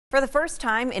For the first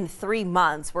time in 3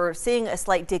 months, we're seeing a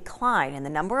slight decline in the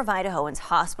number of Idahoans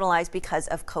hospitalized because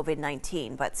of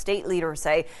COVID-19. But state leaders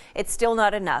say it's still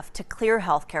not enough to clear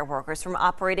healthcare workers from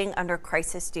operating under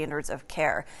crisis standards of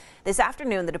care. This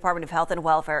afternoon, the Department of Health and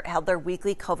Welfare held their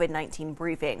weekly COVID-19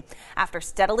 briefing. After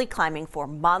steadily climbing for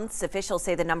months, officials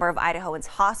say the number of Idahoans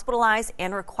hospitalized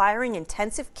and requiring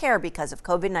intensive care because of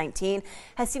COVID-19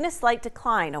 has seen a slight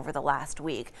decline over the last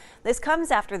week. This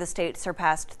comes after the state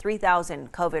surpassed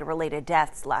 3,000 COVID-related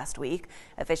deaths last week.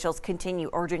 Officials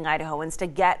continue urging Idahoans to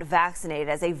get vaccinated,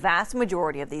 as a vast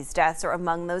majority of these deaths are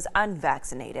among those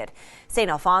unvaccinated.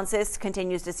 St. Alphonsus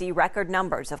continues to see record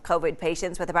numbers of COVID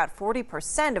patients, with about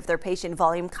 40% of their patient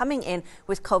volume coming in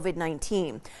with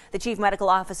COVID-19. The chief medical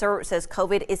officer says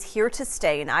COVID is here to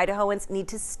stay and Idahoans need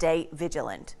to stay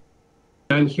vigilant.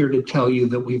 I'm here to tell you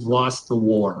that we've lost the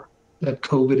war, that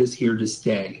COVID is here to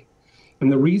stay.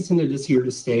 And the reason it is here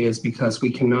to stay is because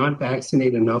we cannot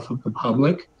vaccinate enough of the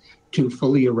public to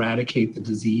fully eradicate the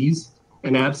disease.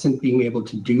 And absent being able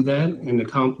to do that and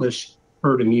accomplish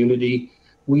herd immunity,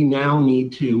 we now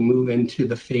need to move into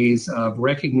the phase of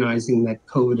recognizing that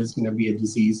COVID is going to be a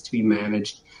disease to be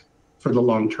managed for the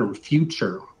long-term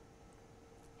future.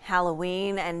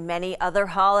 Halloween and many other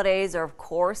holidays are, of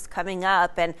course, coming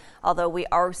up. And although we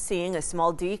are seeing a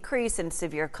small decrease in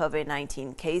severe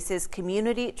COVID-19 cases,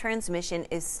 community transmission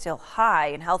is still high,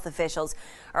 and health officials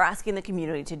are asking the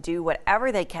community to do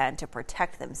whatever they can to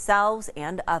protect themselves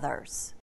and others.